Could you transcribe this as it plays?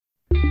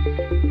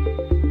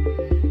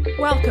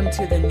Welcome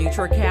to the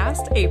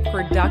NutraCast, a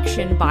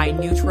production by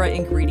Nutra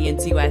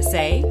Ingredients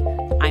USA.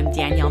 I'm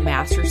Danielle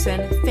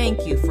Masterson.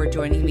 Thank you for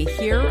joining me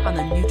here on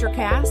the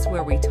NutraCast,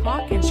 where we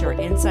talk and share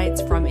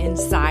insights from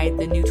inside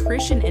the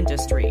nutrition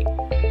industry.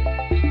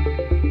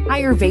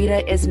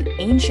 Ayurveda is an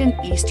ancient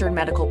Eastern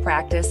medical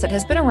practice that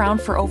has been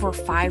around for over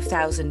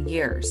 5,000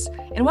 years.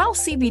 And while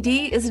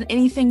CBD isn't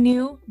anything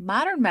new,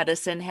 modern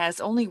medicine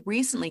has only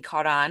recently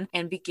caught on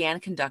and began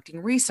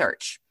conducting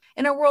research.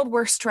 In a world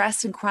where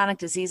stress and chronic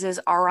diseases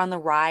are on the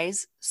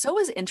rise, so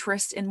is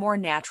interest in more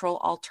natural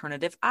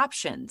alternative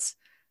options.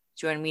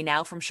 Joining me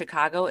now from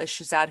Chicago is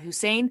Shehzad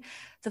Hussain,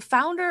 the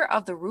founder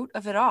of The Root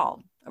of It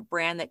All, a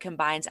brand that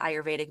combines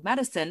Ayurvedic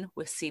medicine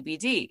with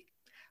CBD.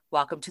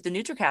 Welcome to the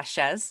NutraCast,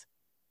 Shez.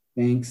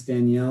 Thanks,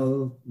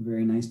 Danielle.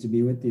 Very nice to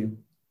be with you.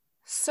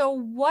 So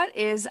what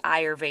is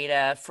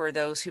Ayurveda for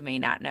those who may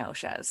not know,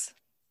 Shez?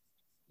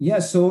 Yeah,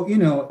 so,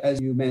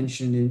 as you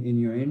mentioned in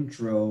your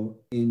intro,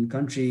 in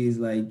countries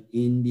like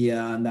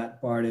India and that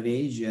part of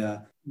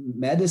Asia,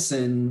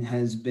 medicine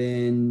has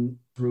been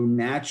through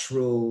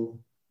natural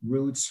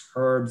roots,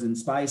 herbs, and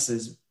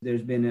spices.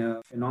 There's been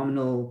a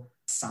phenomenal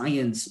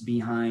science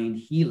behind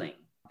healing.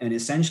 And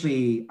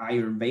essentially,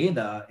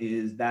 Ayurveda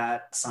is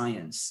that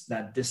science,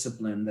 that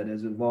discipline that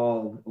has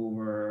evolved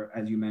over,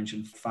 as you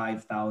mentioned,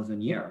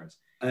 5,000 years.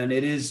 And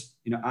it is,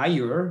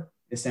 Ayur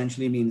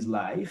essentially means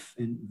life,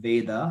 and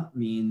Veda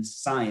means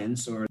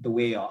science or the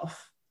way of.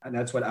 And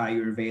that's what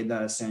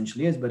Ayurveda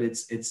essentially is. But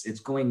it's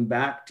going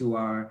back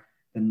to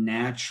the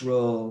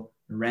natural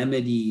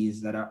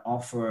remedies that are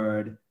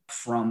offered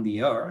from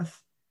the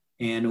earth.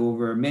 And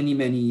over many,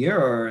 many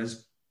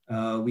years,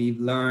 we've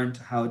learned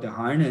how to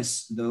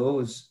harness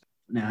those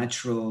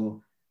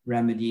natural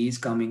remedies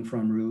coming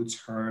from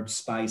roots, herbs,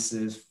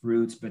 spices,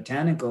 fruits,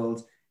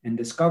 botanicals, and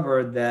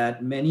discovered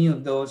that many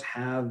of those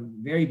have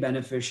very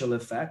beneficial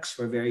effects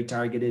for very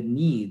targeted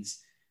needs,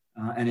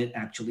 and it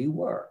actually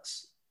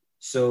works.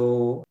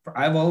 So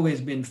I've always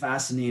been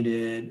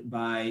fascinated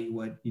by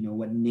what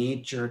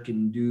nature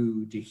can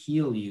do to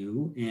heal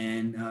you,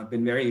 and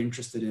been very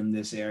interested in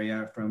this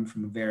area from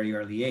a very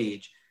early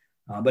age.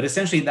 But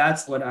essentially,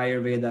 that's what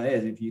Ayurveda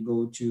is. If you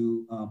go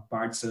to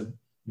parts of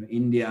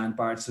India and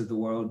parts of the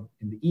world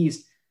in the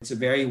East, it's a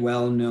very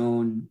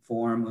well-known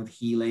form of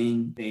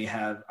healing. They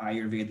have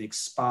Ayurvedic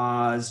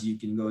spas. You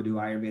can go to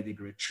Ayurvedic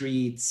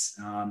retreats.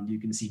 You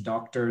can see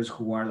doctors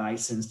who are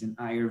licensed in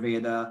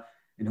Ayurveda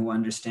and who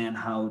understand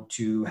how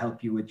to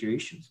help you with your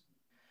issues.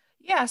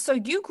 Yeah, so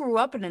you grew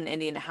up in an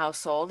Indian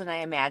household, and I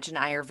imagine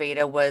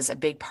Ayurveda was a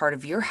big part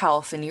of your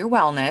health and your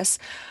wellness.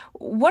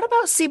 What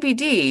about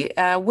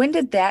CBD? When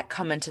did that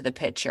come into the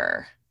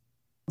picture?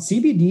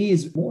 CBD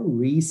is more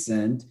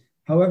recent.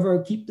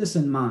 However, keep this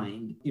in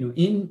mind,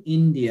 in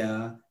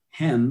India,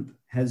 hemp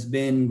has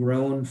been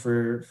grown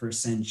for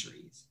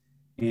centuries.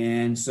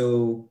 And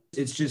so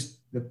it's just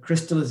the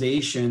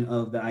crystallization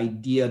of the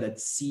idea that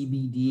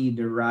CBD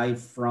derived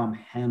from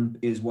hemp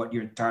is what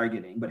you're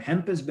targeting. But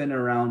hemp has been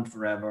around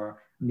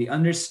forever. And the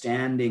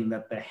understanding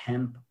that the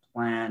hemp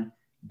plant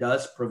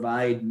does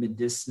provide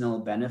medicinal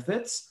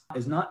benefits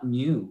is not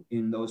new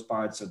in those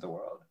parts of the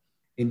world.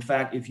 In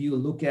fact, if you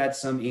look at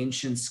some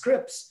ancient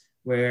scripts,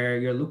 where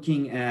you're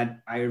looking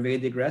at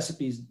Ayurvedic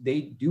recipes,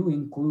 they do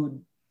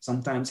include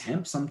sometimes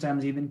hemp,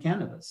 sometimes even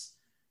cannabis.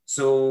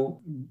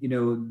 So,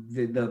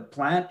 the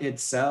plant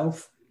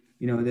itself,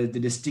 the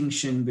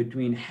distinction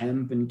between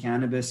hemp and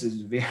cannabis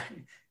is very,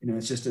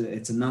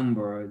 it's a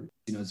number,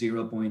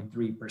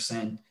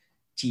 0.3%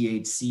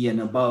 THC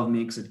and above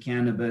makes it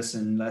cannabis,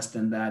 and less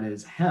than that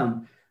is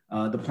hemp.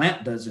 The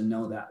plant doesn't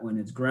know that when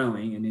it's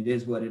growing, and it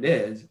is what it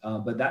is.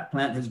 But that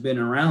plant has been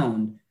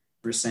around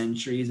for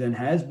centuries and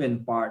has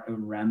been part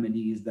of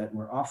remedies that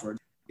were offered.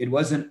 It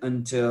wasn't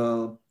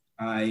until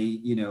I,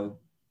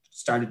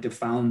 started to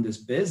found this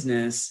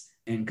business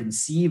and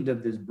conceived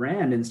of this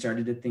brand and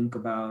started to think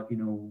about,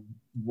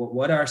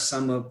 what are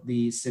some of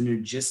the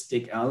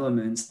synergistic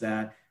elements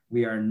that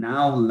we are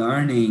now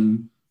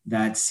learning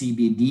that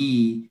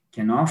CBD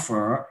can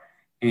offer,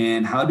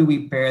 and how do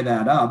we pair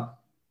that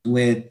up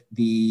with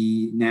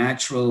the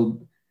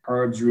natural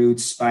herbs,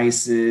 roots,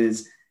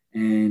 spices,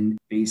 and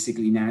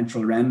basically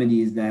natural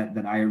remedies that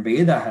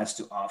Ayurveda has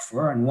to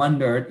offer, and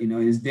wondered,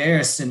 is there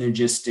a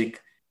synergistic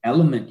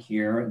element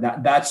here?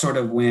 That's sort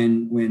of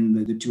when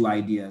the two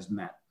ideas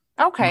met.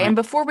 Okay, and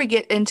before we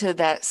get into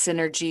that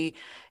synergy,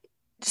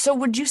 so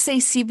would you say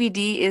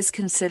CBD is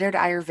considered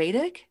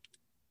Ayurvedic?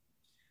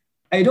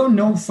 I don't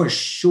know for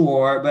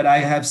sure, but I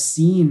have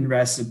seen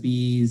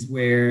recipes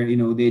where,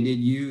 they did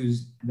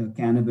use the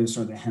cannabis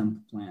or the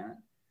hemp plant.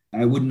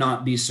 I would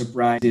not be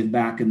surprised if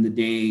back in the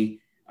day,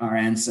 our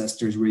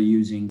ancestors were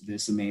using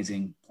this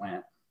amazing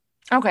plant.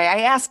 Okay,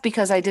 I asked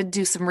because I did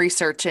do some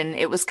research, and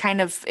it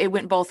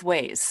went both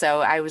ways. So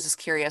I was just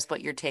curious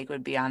what your take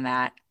would be on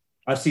that.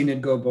 I've seen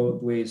it go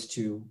both ways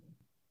too.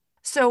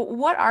 So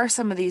what are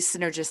some of these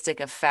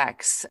synergistic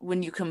effects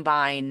when you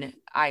combine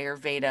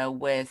Ayurveda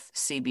with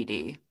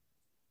CBD?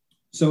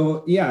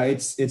 So yeah,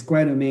 it's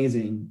quite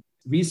amazing.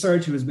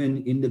 research has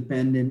been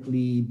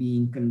independently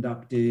being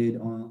conducted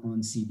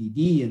on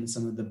CBD and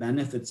some of the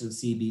benefits of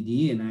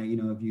CBD. And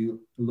if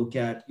you look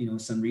at,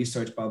 some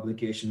research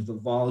publications, the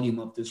volume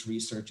of this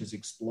research has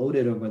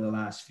exploded over the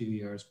last few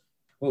years.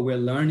 What we're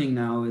learning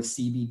now is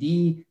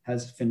CBD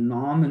has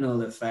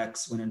phenomenal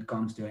effects when it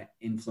comes to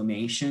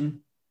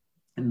inflammation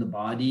in the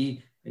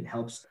body. It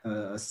helps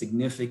a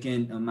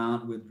significant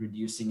amount with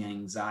reducing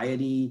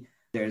anxiety.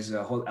 There's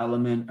a whole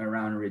element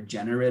around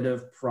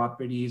regenerative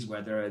properties,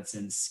 whether it's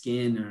in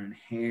skin or in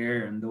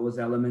hair and those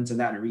elements, and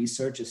that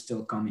research is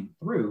still coming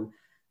through.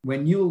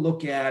 When you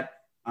look at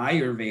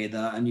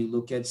Ayurveda and you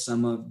look at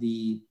some of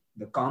the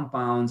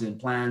compounds and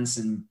plants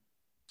and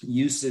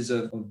uses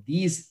of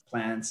these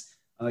plants,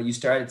 you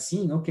started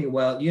seeing, okay,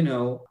 well,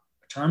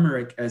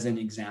 turmeric as an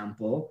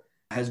example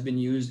has been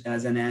used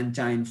as an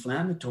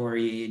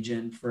anti-inflammatory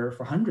agent for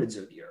hundreds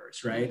of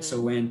years, right?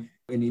 Mm-hmm. So in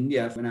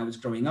India, when I was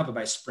growing up, if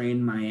I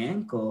sprained my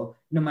ankle,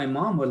 my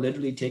mom would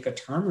literally take a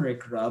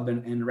turmeric rub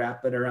and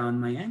wrap it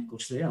around my ankle.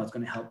 She said, it's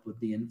going to help with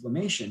the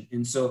inflammation.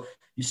 And so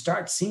you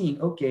start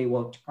seeing, okay,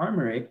 well,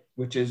 turmeric,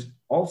 which is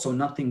also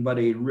nothing but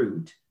a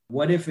root,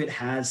 what if it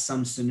has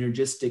some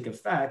synergistic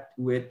effect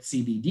with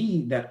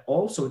CBD that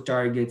also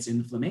targets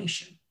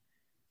inflammation?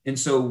 And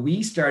so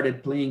we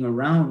started playing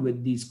around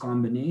with these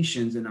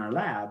combinations in our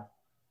lab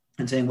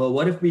and saying, well,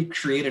 what if we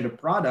created a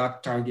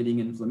product targeting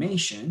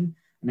inflammation?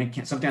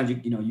 And sometimes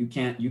you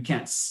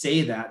can't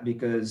say that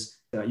because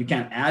you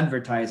can't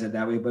advertise it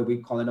that way, but we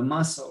call it a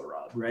muscle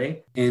rub,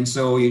 right? And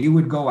so you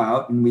would go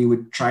out and we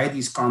would try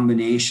these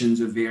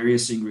combinations of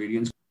various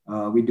ingredients.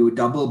 We do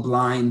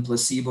double-blind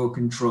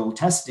placebo-controlled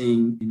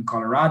testing in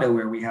Colorado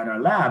where we had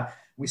our lab.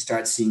 We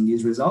start seeing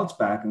these results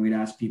back and we'd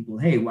ask people,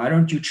 hey, why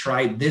don't you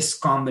try this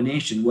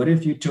combination? What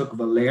if you took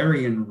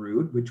valerian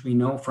root, which we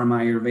know from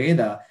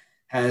Ayurveda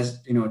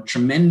has,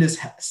 tremendous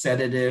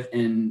sedative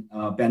and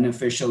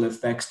beneficial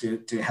effects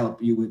to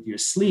help you with your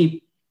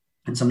sleep,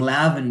 and some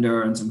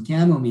lavender and some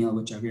chamomile,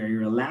 which are very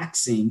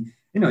relaxing.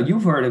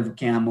 You've heard of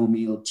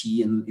chamomile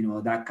tea and,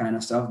 that kind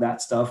of stuff.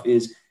 That stuff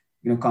is,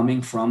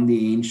 coming from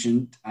the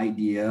ancient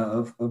idea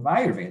of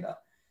Ayurveda.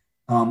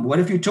 What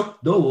if you took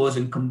those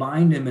and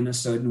combined them in a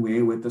certain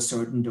way with a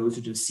certain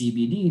dosage of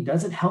CBD?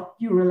 Does it help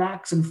you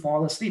relax and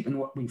fall asleep? And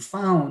what we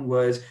found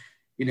was,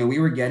 we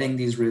were getting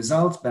these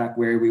results back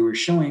where we were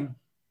showing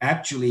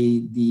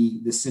actually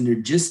the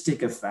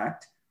synergistic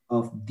effect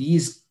of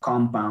these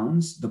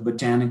compounds, the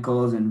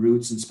botanicals and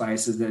roots and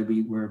spices that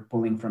we were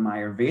pulling from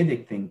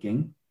Ayurvedic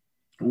thinking,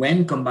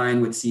 when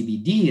combined with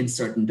CBD in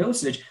certain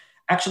dosage,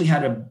 actually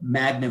had a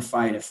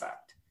magnified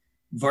effect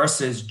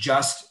versus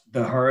just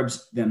the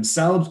herbs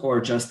themselves or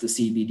just the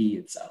CBD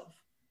itself.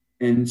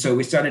 And so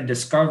we started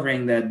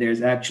discovering that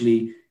there's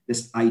actually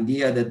this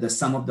idea that the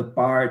sum of the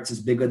parts is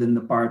bigger than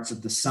the parts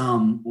of the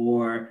sum,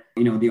 or,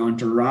 the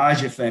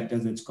entourage effect,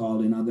 as it's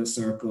called in other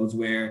circles,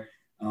 where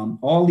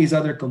all these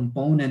other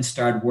components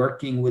start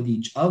working with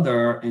each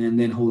other and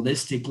then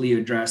holistically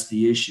address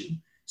the issue.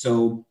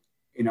 So,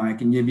 I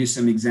can give you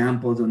some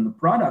examples on the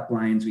product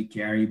lines we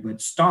carry,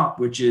 but Stop,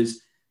 which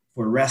is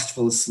for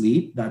restful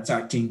sleep, that's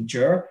our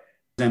tincture.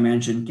 As I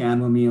mentioned,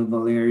 chamomile,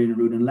 valerian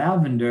root, and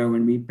lavender.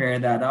 When we pair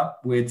that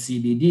up with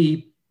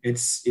CBD,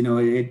 it's,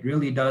 it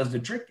really does the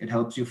trick. It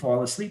helps you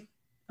fall asleep.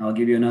 I'll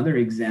give you another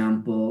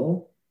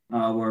example.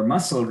 Where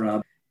muscle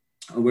rub,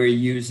 we're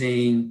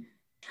using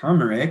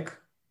turmeric,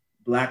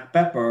 black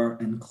pepper,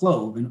 and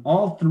clove. And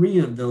all three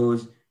of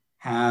those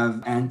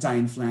have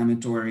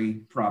anti-inflammatory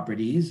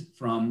properties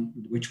from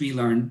which we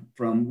learned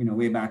from,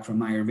 way back from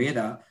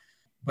Ayurveda.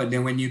 But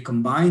then when you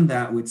combine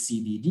that with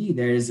CBD,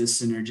 there is a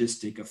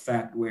synergistic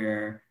effect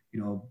where,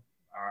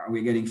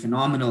 we're getting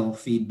phenomenal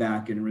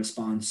feedback in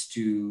response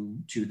to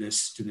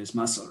this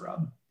muscle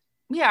rub.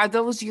 Yeah, are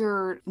those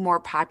your more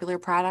popular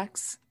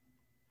products?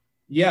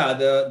 Yeah,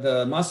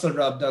 the muscle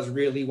rub does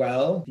really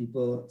well.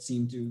 People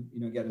seem to,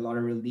 get a lot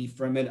of relief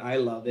from it. I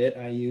love it.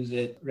 I use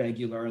it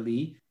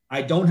regularly.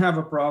 I don't have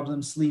a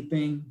problem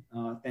sleeping,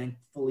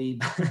 thankfully,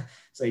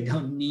 so I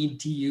don't need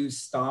to use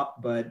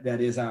Stop, but that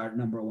is our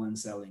number one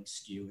selling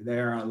SKU.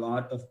 There are a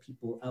lot of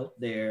people out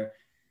there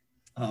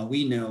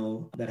we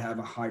know that have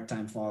a hard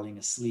time falling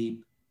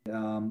asleep.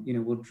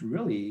 Will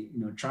really,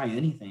 try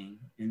anything.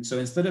 And so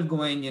instead of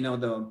going,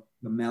 the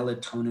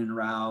melatonin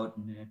route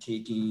and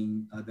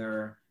taking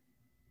other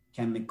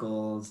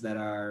chemicals that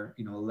are,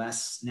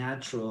 less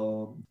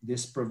natural,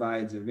 this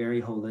provides a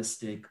very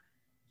holistic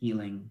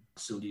healing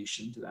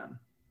solution to them.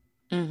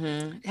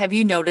 Mm-hmm. Have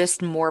you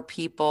noticed more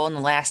people in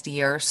the last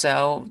year or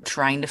so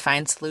trying to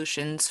find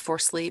solutions for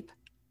sleep?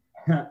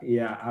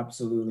 Yeah,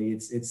 absolutely.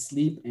 It's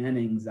sleep and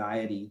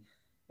anxiety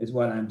is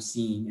what I'm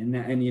seeing. And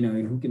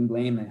who can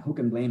blame it? Who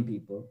can blame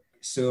people?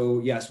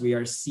 So yes, we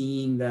are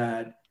seeing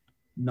that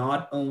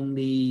not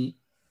only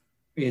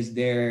is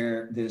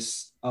there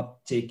this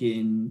uptick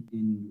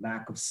in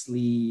lack of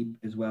sleep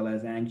as well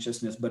as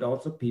anxiousness, but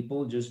also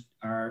people just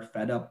are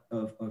fed up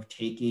of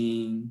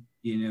taking,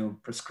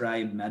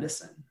 prescribed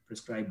medicine,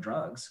 prescribed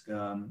drugs,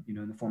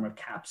 in the form of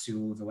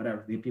capsules or whatever.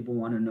 People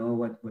want to know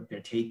what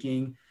they're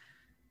taking.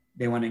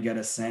 They want to get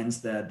a sense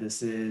that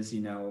this is,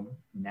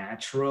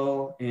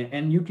 natural,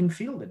 and you can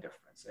feel the difference.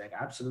 Like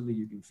absolutely,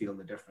 you can feel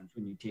the difference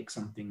when you take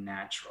something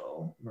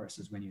natural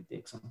versus when you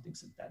take something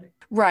synthetic.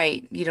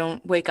 Right. You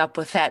don't wake up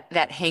with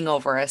that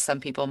hangover, as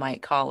some people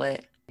might call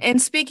it. And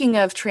speaking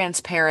of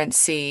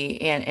transparency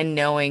and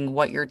knowing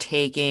what you're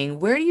taking,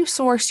 where do you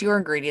source your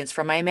ingredients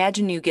from? I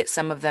imagine you get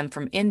some of them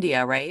from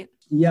India, right?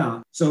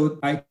 Yeah. So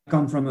I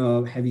come from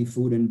a heavy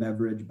food and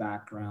beverage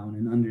background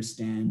and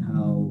understand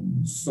how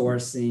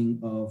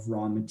sourcing of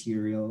raw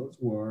materials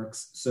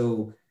works.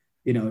 So,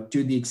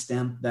 to the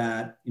extent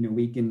that,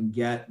 we can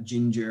get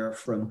ginger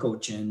from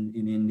Cochin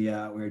in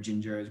India, where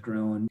ginger is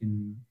grown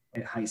in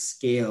a high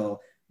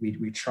scale,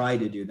 we try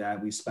to do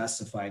that. We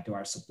specify to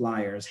our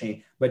suppliers,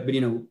 hey, but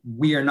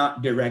we are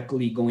not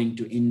directly going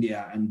to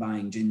India and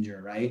buying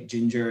ginger, right?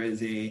 Ginger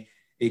is a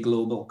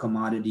global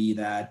commodity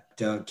that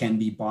can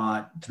be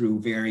bought through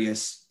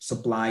various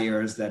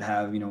suppliers that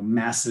have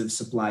massive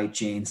supply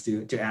chains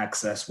to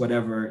access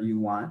whatever you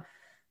want.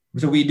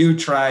 So we do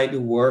try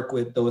to work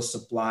with those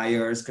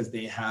suppliers because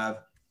they have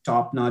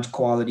top-notch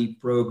quality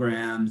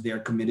programs. They're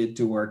committed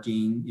to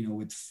working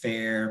with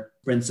fair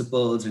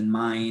principles in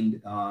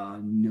mind,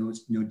 no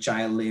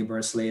child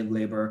labor, slave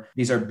labor.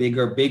 These are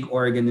big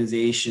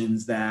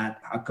organizations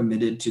that are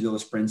committed to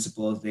those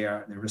principles.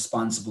 They're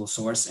responsible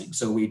sourcing.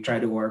 So we try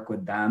to work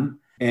with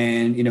them.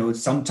 And,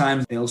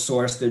 sometimes they'll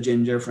source the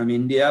ginger from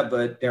India,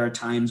 but there are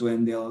times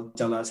when they'll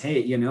tell us,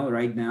 hey,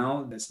 right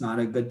now, it's not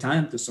a good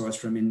time to source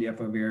from India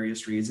for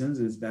various reasons.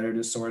 It's better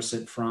to source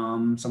it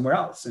from somewhere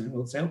else. And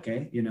we'll say,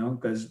 okay,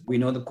 because we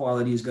know the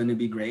quality is going to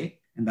be great.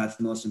 And that's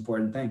the most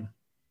important thing.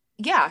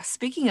 Yeah,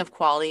 speaking of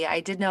quality,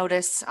 I did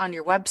notice on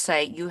your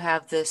website you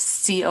have the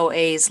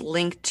COAs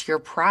linked to your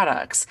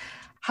products.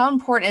 How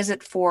important is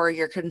it for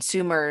your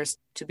consumers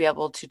to be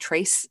able to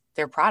trace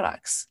their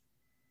products?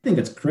 I think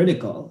it's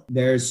critical.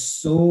 There's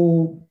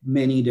so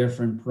many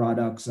different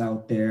products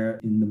out there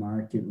in the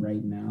market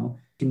right now.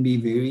 It can be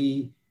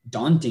very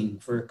daunting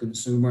for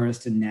consumers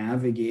to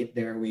navigate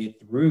their way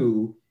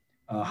through.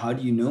 How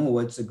do you know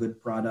what's a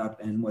good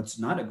product and what's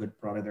not a good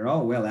product? They're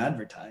all well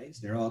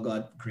advertised. They're all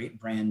got great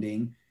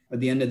branding. At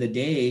the end of the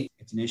day,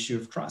 it's an issue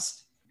of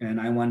trust. And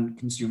I want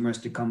consumers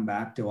to come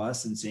back to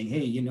us and saying,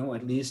 hey,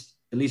 at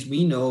least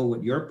we know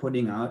what you're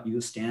putting out.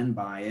 You stand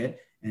by it,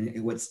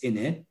 and what's in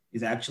it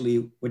is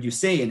actually what you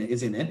say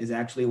is in it is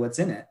actually what's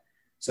in it.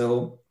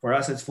 So for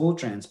us, it's full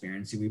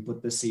transparency. We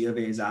put the C of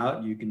A's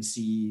out. You can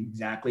see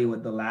exactly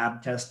what the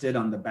lab tested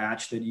on the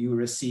batch that you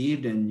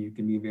received, and you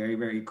can be very,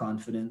 very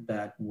confident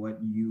that what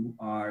you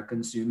are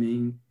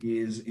consuming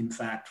is in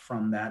fact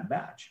from that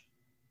batch.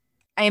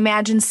 I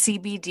imagine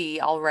CBD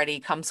already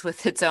comes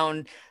with its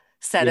own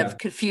set Yeah. of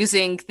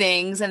confusing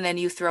things, and then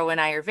you throw in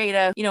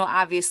Ayurveda.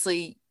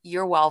 Obviously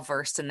you're well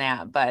versed in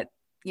that, but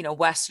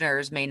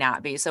Westerners may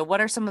not be. So what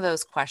are some of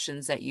those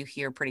questions that you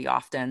hear pretty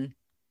often?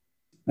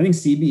 I think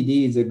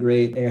CBD is a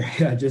great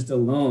area just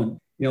alone.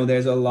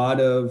 There's a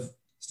lot of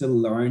still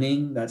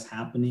learning that's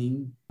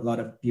happening. A lot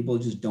of people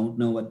just don't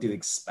know what to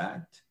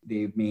expect.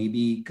 They've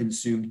maybe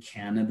consumed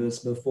cannabis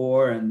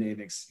before and they've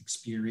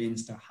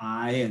experienced a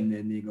high, and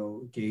then they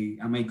go, okay,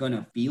 am I going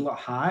to feel a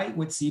high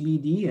with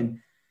CBD? And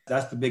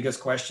that's the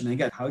biggest question I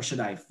get. How should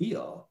I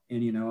feel?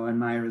 And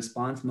my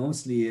response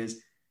mostly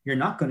is, you're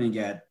not going to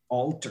get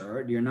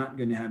altered. You're not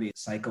going to have a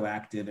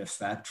psychoactive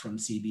effect from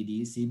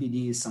CBD.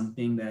 CBD is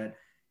something that,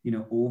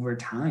 over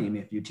time,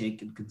 if you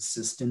take it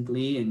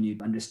consistently and you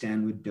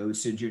understand what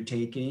dosage you're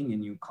taking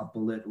and you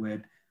couple it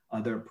with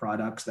other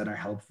products that are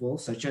helpful,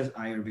 such as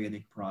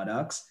Ayurvedic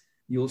products,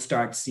 you'll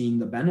start seeing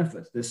the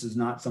benefits. This is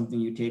not something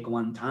you take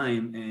one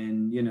time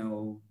and,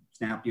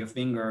 snap your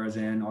fingers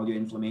and all your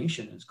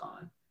inflammation is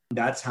gone.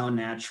 That's how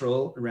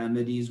natural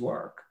remedies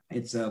work.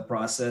 It's a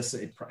process.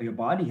 Your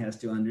body has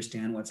to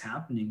understand what's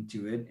happening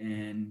to it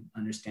and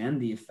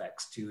understand the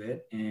effects to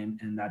it. And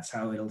that's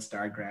how it'll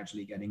start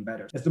gradually getting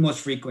better. That's the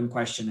most frequent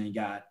question I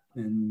got.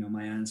 And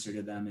my answer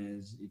to them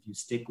is, if you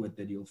stick with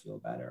it, you'll feel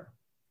better.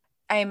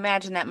 I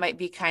imagine that might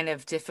be kind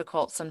of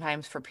difficult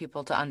sometimes for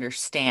people to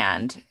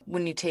understand.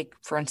 When you take,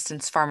 for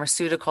instance,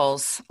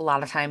 pharmaceuticals, a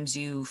lot of times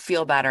you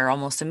feel better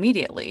almost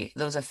immediately.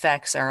 Those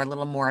effects are a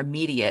little more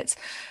immediate.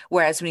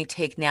 Whereas when you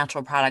take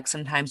natural products,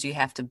 sometimes you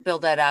have to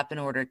build that up in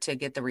order to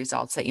get the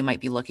results that you might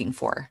be looking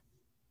for.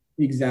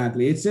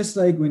 Exactly. It's just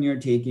like when you're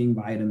taking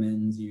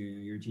vitamins,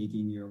 you're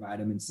taking your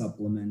vitamin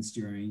supplements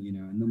during,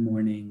 in the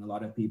morning. A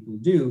lot of people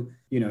do.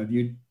 If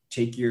you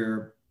take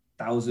your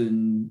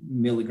 1,000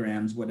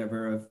 milligrams,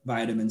 whatever, of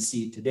vitamin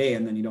C today,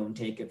 and then you don't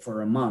take it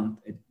for a month,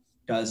 it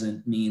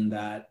doesn't mean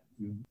that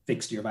you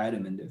fixed your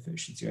vitamin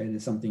deficiency, right?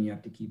 It's something you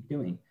have to keep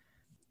doing.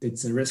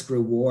 It's a risk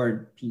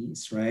reward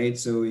piece, right?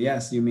 So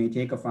yes, you may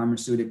take a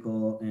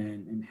pharmaceutical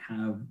and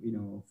have,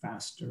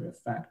 faster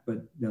effect, but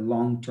the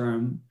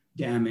long-term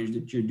damage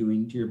that you're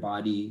doing to your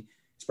body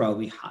is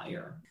probably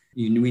higher.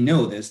 We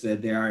know this,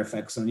 that there are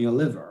effects on your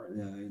liver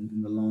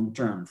in the long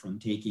term from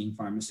taking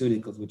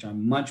pharmaceuticals, which are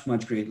much,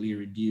 much greatly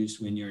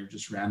reduced when you're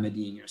just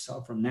remedying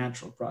yourself from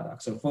natural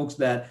products. So folks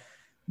that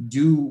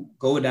do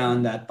go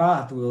down that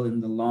path will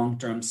in the long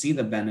term see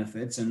the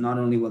benefits. And not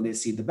only will they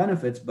see the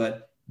benefits,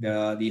 but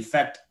the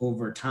effect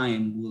over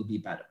time will be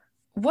better.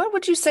 What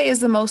would you say is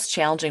the most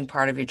challenging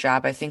part of your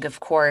job? I think, of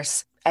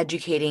course,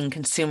 educating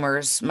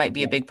consumers might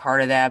be a big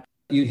part of that.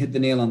 You hit the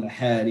nail on the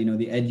head.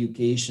 The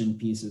education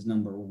piece is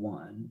number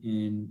one.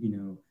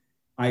 And,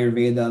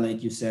 Ayurveda,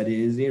 like you said,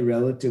 is a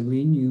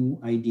relatively new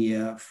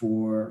idea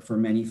for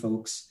many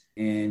folks.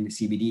 And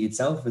CBD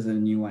itself is a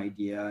new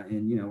idea.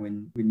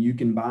 And, when you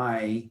can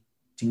buy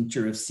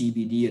tincture of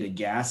CBD at a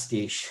gas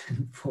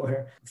station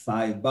for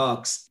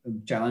 $5,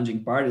 the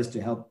challenging part is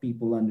to help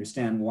people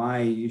understand why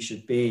you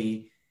should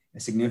pay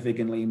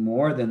significantly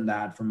more than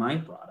that for my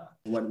product,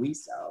 what we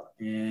sell.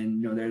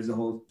 And, there's a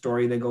whole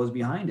story that goes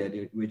behind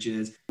it, which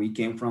is we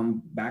came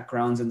from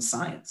backgrounds in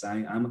science.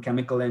 I'm a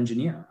chemical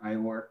engineer. I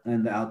work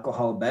in the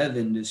alcohol bev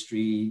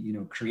industry,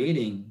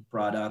 creating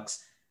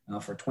products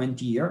for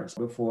 20 years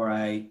before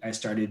I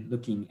started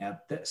looking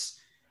at this.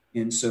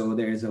 And so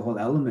there's a whole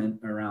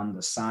element around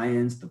the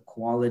science, the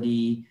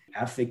quality,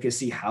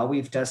 efficacy, how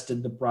we've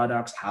tested the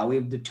products, how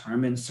we've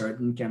determined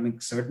certain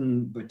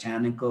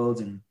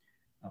botanicals and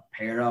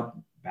pair up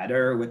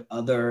better with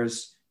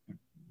others,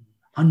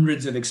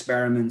 hundreds of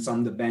experiments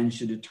on the bench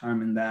to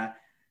determine that,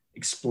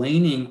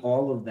 explaining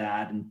all of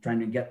that and trying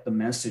to get the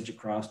message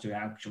across to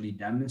actually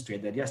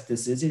demonstrate that, yes,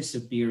 this is a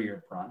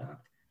superior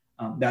product.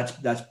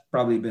 That's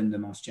probably been the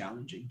most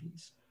challenging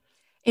piece.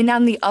 And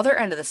on the other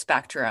end of the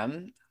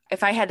spectrum,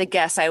 if I had to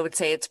guess, I would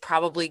say it's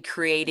probably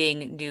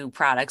creating new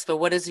products. But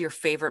what is your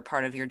favorite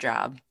part of your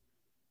job?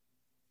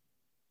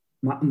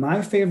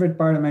 My favorite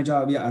part of my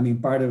job,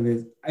 part of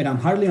it, and I'm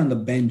hardly on the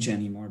bench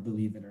anymore,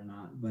 believe it or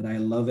not, but I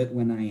love it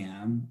when I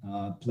am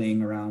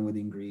playing around with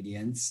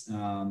ingredients.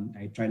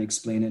 I try to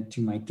explain it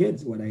to my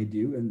kids what I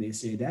do, and they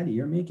say, "Daddy,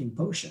 you're making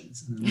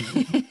potions." And I'm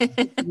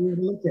like,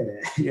 look at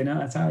it.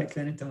 That's how I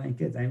explain it to my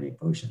kids. I make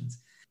potions.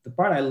 The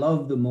part I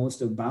love the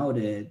most about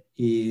it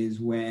is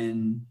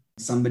when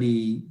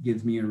somebody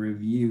gives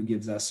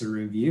us a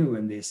review,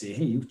 and they say,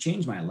 "Hey, you've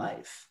changed my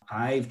life.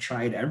 I've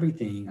tried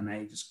everything, and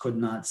I just could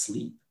not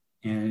sleep.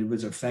 And it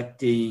was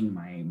affecting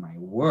my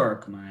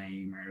work,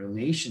 my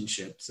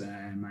relationships,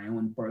 and my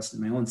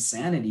own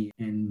sanity.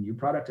 And your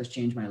product has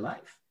changed my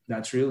life."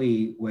 That's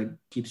really what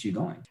keeps you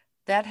going.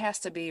 That has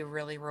to be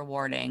really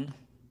rewarding.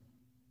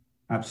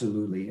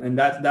 Absolutely. And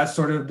that's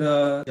sort of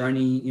the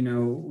journey,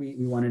 we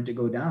wanted to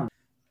go down.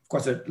 Of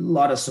course, a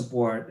lot of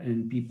support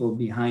and people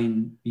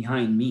behind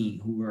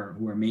me who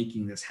are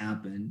making this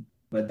happen.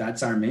 But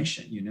that's our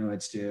mission,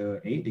 it's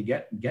to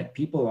get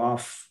people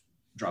off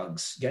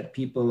drugs, get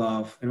people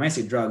off. And when I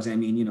say drugs, I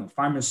mean,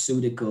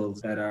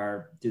 pharmaceuticals that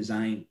are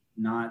designed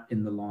not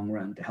in the long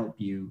run to help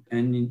you,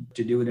 and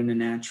to do it in a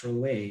natural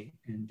way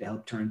and to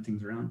help turn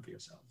things around for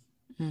yourself.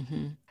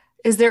 Mm-hmm.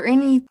 Is there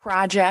any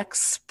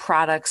projects,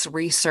 products,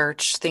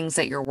 research, things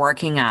that you're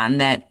working on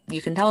that you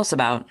can tell us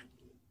about?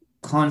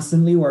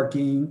 Constantly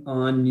working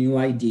on new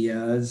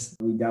ideas.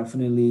 We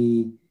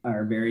definitely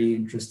are very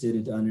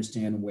interested to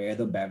understand where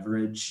the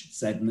beverage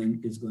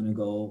segment is going to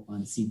go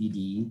on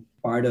CBD.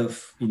 Part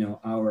of,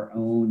 our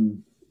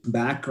own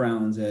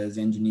backgrounds as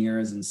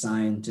engineers and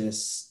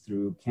scientists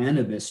through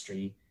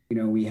cannabisry,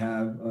 we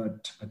have a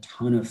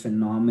ton of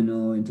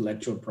phenomenal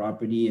intellectual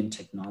property and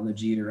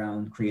technology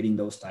around creating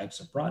those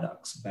types of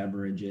products,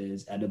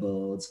 beverages,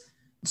 edibles.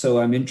 So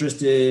I'm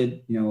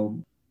interested,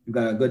 we've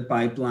got a good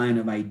pipeline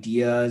of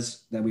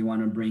ideas that we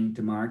want to bring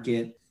to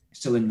market,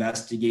 still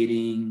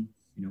investigating,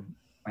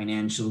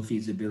 financial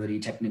feasibility,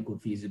 technical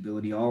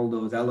feasibility, all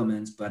those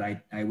elements. But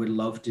I would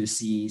love to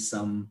see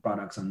some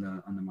products on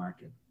the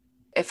market.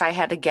 If I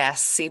had to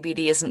guess,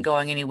 CBD isn't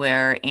going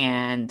anywhere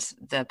and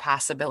the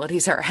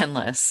possibilities are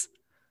endless.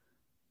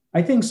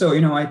 I think so.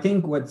 I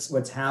think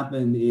what's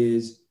happened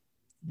is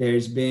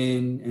there's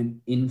been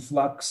an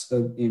influx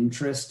of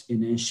interest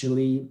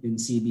initially in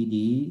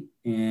CBD,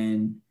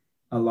 and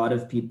a lot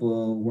of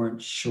people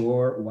weren't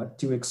sure what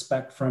to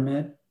expect from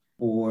it,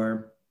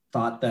 or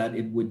thought that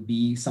it would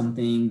be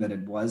something that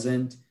it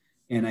wasn't.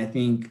 And I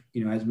think,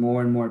 as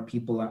more and more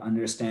people are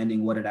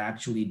understanding what it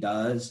actually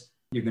does,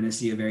 you're going to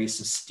see a very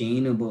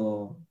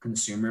sustainable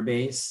consumer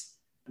base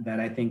that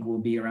I think will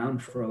be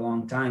around for a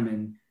long time.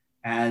 And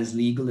as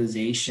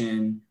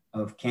legalization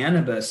of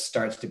cannabis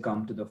starts to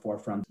come to the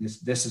forefront,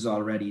 this is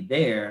already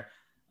there.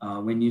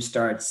 When you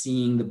start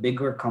seeing the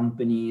bigger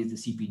companies, the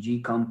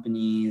CPG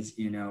companies,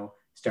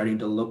 starting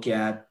to look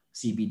at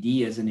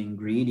CBD as an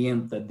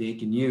ingredient that they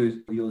can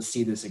use, you'll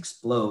see this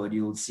explode.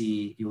 You'll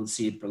see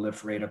it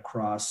proliferate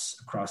across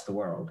the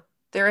world.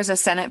 There is a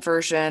Senate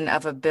version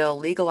of a bill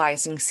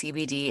legalizing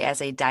CBD as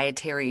a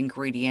dietary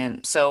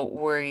ingredient. So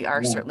we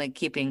are certainly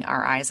keeping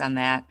our eyes on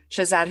that.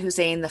 Shahzad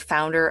Hussain, the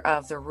founder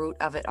of The Root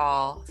of It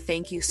All,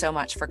 thank you so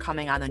much for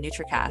coming on the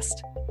NutraCast.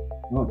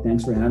 Oh,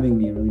 thanks for having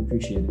me. I really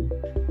appreciate it.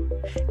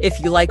 If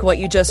you like what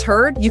you just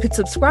heard, you could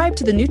subscribe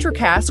to the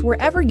NutraCast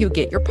wherever you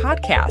get your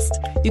podcast.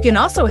 You can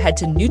also head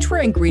to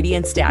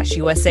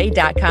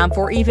nutraingredients-usa.com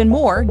for even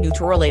more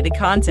Nutra-related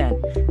content.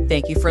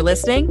 Thank you for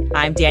listening.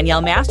 I'm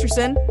Danielle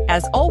Masterson,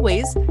 As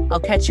always,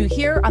 I'll catch you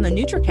here on the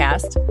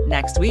NutriCast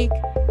next week.